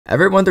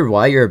Ever wonder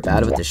why you're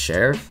bad with the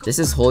sheriff? This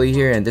is Holy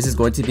here, and this is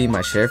going to be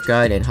my sheriff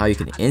guide and how you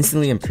can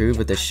instantly improve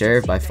with the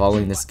sheriff by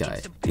following this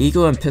guide.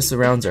 Eco and pistol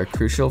rounds are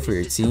crucial for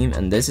your team,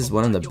 and this is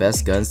one of the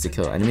best guns to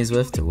kill enemies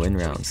with to win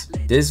rounds.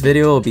 This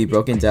video will be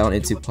broken down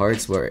into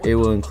parts where it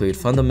will include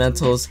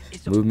fundamentals,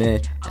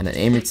 movement, and an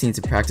aim routine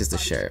to practice the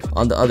sheriff.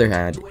 On the other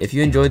hand, if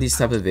you enjoy these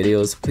type of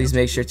videos, please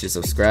make sure to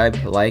subscribe,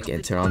 like,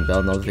 and turn on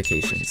bell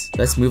notifications.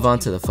 Let's move on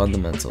to the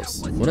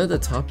fundamentals. One of the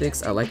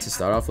topics I like to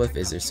start off with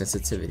is your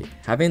sensitivity.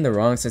 Having the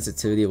wrong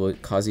sensitivity will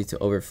cause you to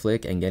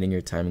overflick and getting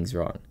your timings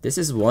wrong. This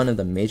is one of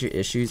the major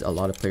issues a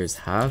lot of players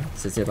have,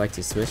 since they like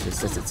to switch their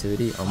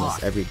sensitivity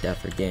almost every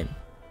death or game.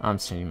 I'm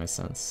changing my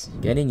sense.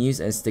 Getting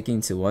used and sticking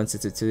to one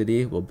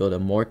sensitivity will build a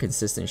more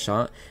consistent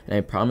shot, and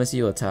I promise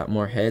you will tap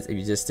more heads if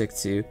you just stick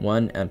to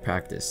one and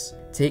practice.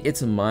 Take it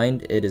to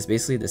mind, it is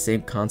basically the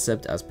same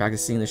concept as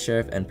practicing the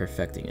sheriff and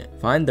perfecting it.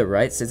 Find the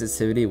right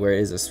sensitivity where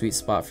it is a sweet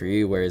spot for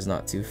you, where it is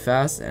not too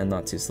fast and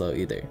not too slow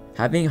either.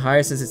 Having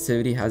higher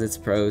sensitivity has its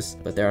pros,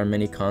 but there are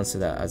many cons to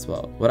that as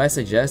well. What I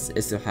suggest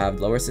is to have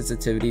lower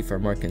sensitivity for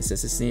more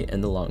consistency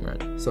in the long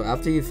run. So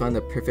after you find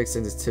the perfect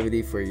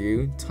sensitivity for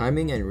you,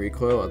 timing and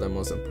recoil are the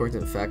most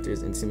important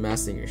factors into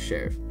mastering your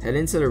sheriff. Head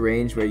into the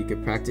range where you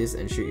can practice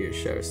and shoot your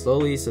sheriff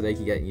slowly so they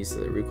can get used to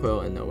the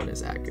recoil and know when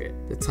it's accurate.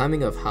 The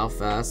timing of how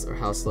fast or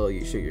how slow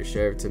you shoot your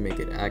sheriff to make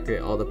it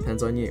accurate all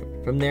depends on you.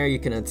 From there, you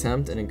can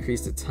attempt and increase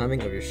the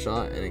timing of your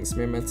shot, and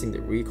experimenting the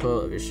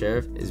recoil of your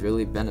sheriff is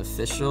really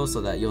beneficial so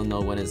that you'll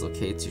know when it's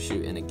okay to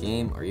shoot in a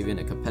game or even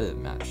a competitive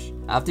match.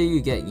 After you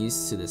get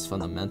used to this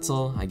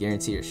fundamental, I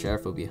guarantee your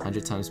sheriff will be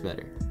 100 times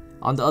better.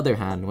 On the other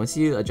hand, once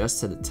you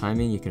adjust to the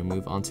timing, you can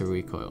move on to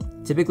recoil.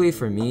 Typically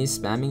for me,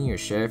 spamming your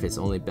sheriff is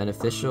only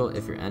beneficial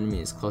if your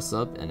enemy is close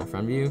up and in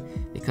front of you,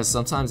 because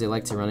sometimes they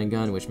like to run and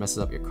gun, which messes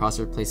up your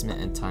crosshair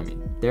placement and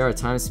timing. There are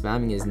times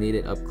spamming is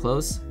needed up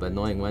close, but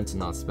knowing when to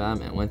not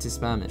spam and when to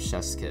spam is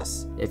chef's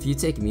kiss. If you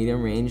take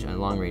medium range and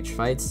long range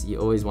fights, you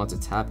always want to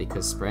tap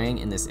because spraying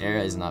in this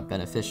era is not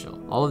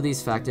beneficial. All of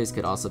these factors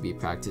could also be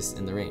practiced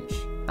in the range.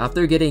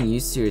 After getting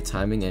used to your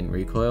timing and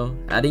recoil,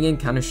 adding in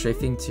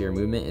counterstrafing to your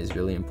movement is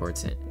really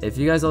important. If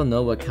you guys don't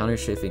know what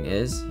counterstrafing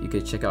is, you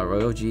could check out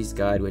Royal G's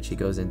guide, which he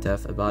goes in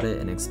depth about it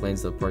and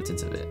explains the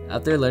importance of it.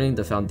 After learning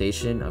the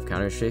foundation of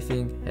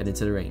counterstrafing, head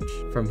into the range.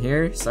 From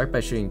here, start by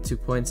shooting 2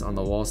 points on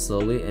the wall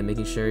slowly and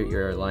making sure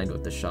you're aligned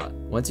with the shot.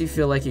 Once you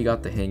feel like you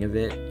got the hang of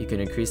it, you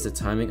can increase the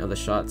timing of the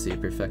shot till you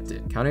perfect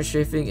it.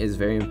 Counterstrafing is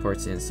very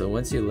important, so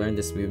once you learn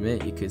this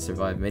movement, you could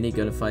survive many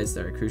gunfights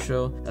that are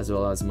crucial, as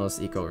well as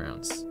most eco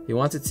rounds. You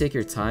want to take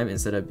your time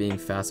instead of being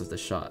fast with the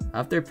shot.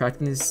 After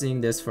practicing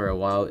this for a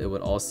while, it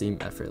would all seem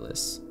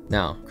effortless.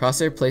 Now,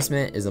 crosshair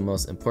placement is the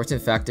most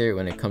important factor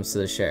when it comes to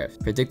the sheriff.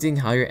 Predicting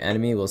how your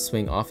enemy will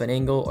swing off an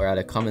angle or at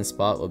a common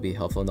spot will be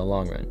helpful in the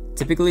long run.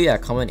 Typically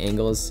at common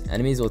angles,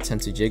 enemies will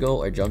tend to jiggle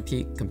or jump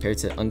peek compared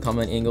to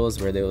uncommon angles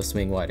where they will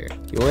swing wider.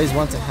 You always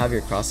want to have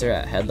your crosshair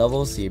at head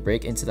level so you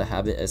break into the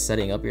habit of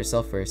setting up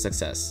yourself for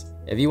success.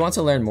 If you want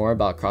to learn more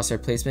about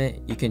crosshair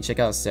placement, you can check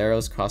out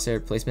Cero's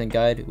Crosshair Placement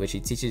guide, which he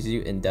teaches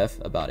you in depth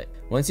about it.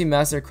 Once you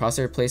master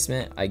crosshair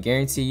placement, I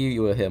guarantee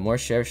you will hit more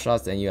sheriff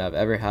shots than you have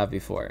ever had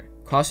before.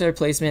 Crosshair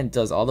placement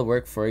does all the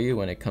work for you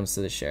when it comes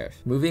to the sheriff.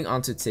 Moving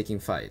on to taking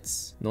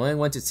fights. Knowing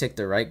when to take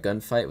the right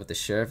gunfight with the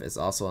sheriff is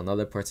also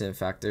another important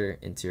factor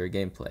into your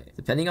gameplay.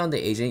 Depending on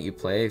the agent you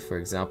play, for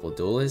example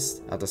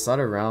duelist, at the start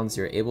of rounds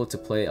you're able to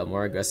play a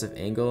more aggressive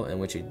angle in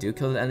which you do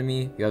kill the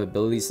enemy, you have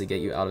abilities to get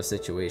you out of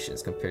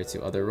situations compared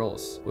to other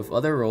roles. With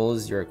other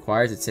roles, you're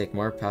required to take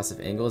more passive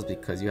angles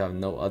because you have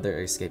no other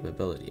escape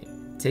ability.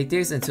 Take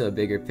this into a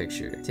bigger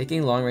picture.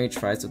 Taking long range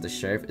fights with the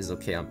sheriff is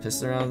okay on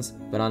pistol rounds,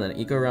 but on an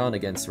eco round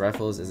against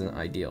rifles isn't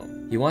ideal.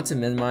 You want to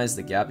minimize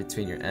the gap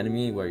between your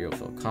enemy where you'll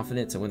feel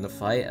confident to win the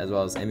fight, as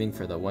well as aiming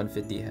for the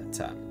 150 head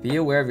tap. Be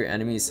aware of your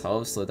enemy's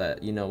health so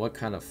that you know what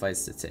kind of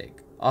fights to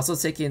take. Also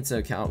taking into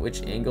account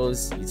which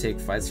angles you take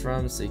fights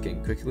from so you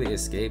can quickly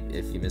escape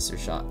if you miss your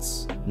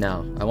shots.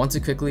 Now, I want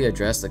to quickly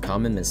address the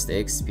common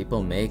mistakes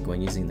people make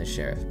when using the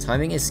sheriff.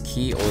 Timing is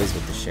key always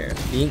with the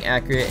sheriff. Being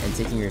accurate and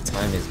taking your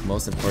time is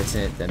most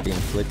important than being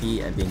flippy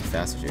and being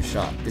fast with your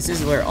shot. This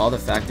is where all the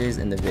factors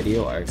in the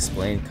video are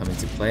explained come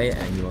into play,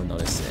 and you will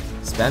notice it.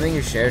 Spamming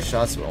your sheriff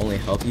shots will only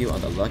help you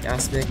on the luck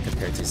aspect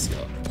compared to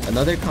skill.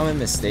 Another common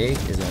mistake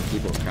is when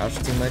people crouch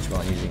too much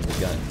while using the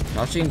gun.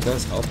 Crouching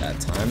does help at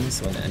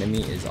times when the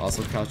enemy is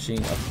also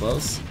crouching up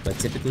close, but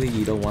typically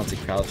you don't want to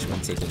crouch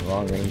when taking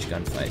long range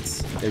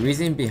gunfights. The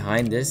reason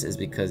behind this is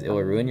because it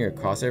will ruin your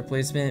crosshair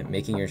placement,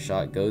 making your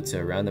shot go to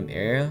a random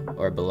area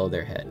or below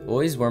their head.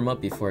 Always warm up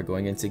before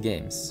going into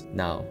games.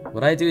 Now,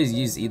 what I do is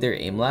use either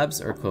aim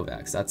labs or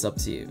Kovacs, that's up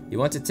to you. You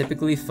want to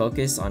typically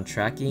focus on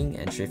tracking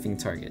and strafing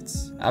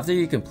targets. After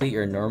you complete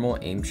your normal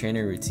aim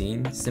trainer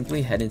routine,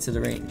 simply head into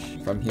the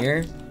range. From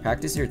here,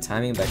 practice your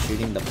timing by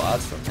shooting the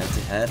bots from head to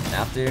head, and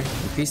after,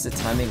 increase the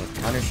timing with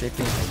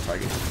counterstrafing and target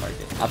target to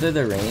target. After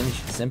the range,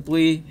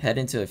 simply head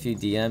into a few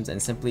DMs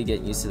and simply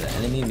get used to the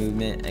enemy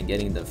movement and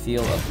getting the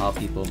feel of how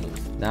people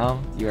move.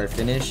 Now, you are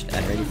finished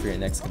and ready for your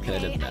next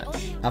competitive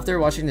match. After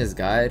watching this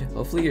guide,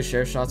 hopefully your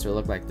sheriff shots will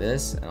look like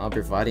this, and I'll be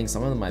providing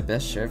some of my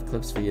best sheriff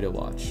clips for you to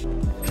watch.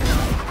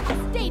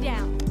 Stay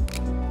down.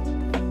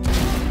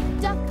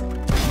 Duck.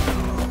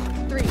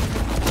 3.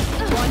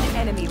 One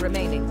enemy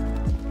remaining.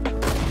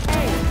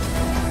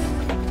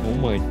 Oh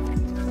my.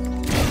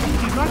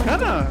 He's not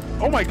gonna.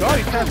 Oh my god,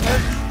 he can't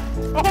hit.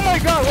 Oh my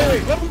god,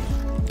 wait. Let him.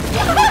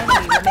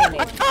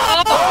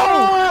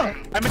 Oh!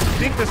 I meant to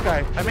dink this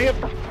guy. I may have.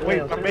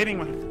 Wait, I'm baiting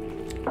him.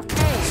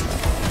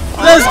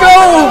 Let's go!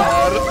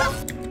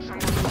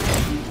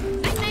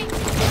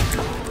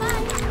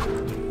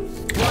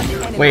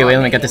 Wait,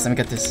 let me get this,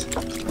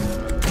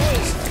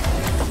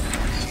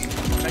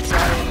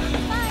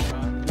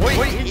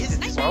 Wait, is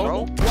this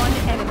bro? One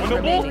enemy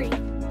remaining.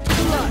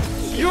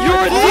 You're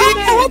an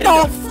idiot! What the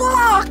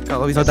fuck?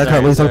 He's not that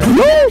cut, he's not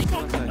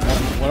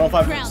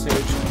 105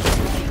 Sage.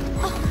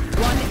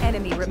 One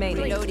enemy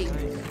remaining.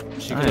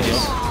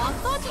 Nice.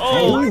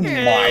 Oh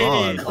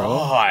my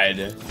god.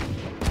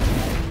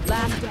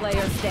 Last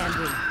player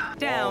standing.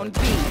 Down B.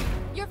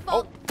 Your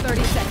fault.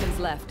 30 seconds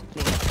left.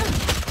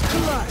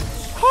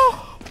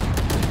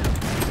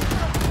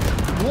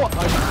 What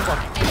are you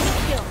fucking?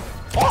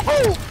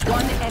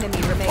 One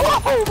enemy remaining.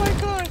 Oh my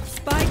god!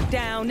 Spike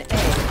down A.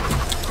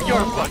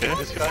 You're fucking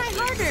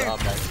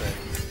disgusting.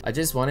 I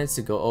just wanted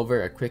to go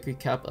over a quick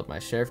recap of my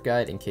sheriff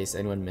guide in case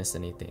anyone missed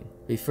anything.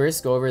 We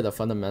first go over the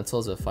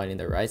fundamentals of finding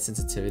the right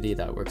sensitivity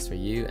that works for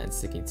you and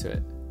sticking to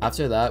it.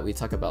 After that, we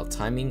talk about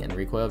timing and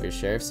recoil of your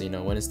sheriff so you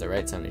know when is the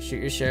right time to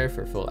shoot your sheriff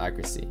for full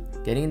accuracy.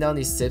 Getting down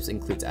these tips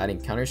includes adding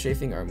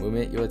counterstrafing or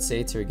movement you would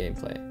say to your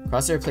gameplay.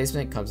 Crosshair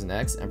placement comes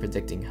next, and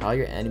predicting how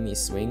your enemy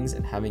swings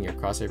and having your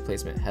crosshair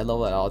placement head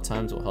level at all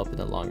times will help in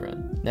the long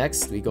run.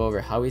 Next, we go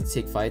over how we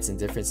take fights in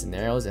different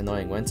scenarios and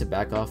knowing when to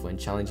back off when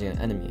challenging an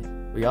enemy.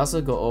 We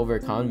also go over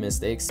common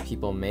mistakes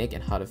people make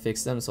and how to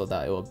fix them so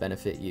that it will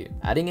benefit you.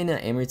 Adding in an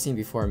aim routine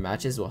before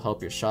matches will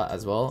help your shot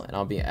as well, and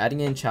I'll be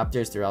adding in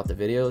chapters throughout the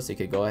video so you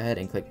could go ahead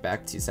and click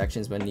back to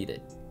sections when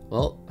needed.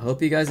 Well, I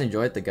hope you guys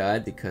enjoyed the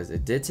guide because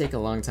it did take a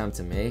long time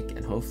to make,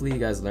 and hopefully you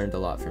guys learned a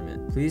lot from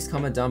it. Please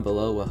comment down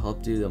below what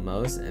helped you the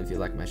most, and if you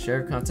like my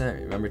sheriff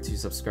content, remember to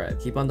subscribe.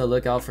 Keep on the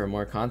lookout for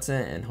more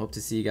content and hope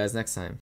to see you guys next time.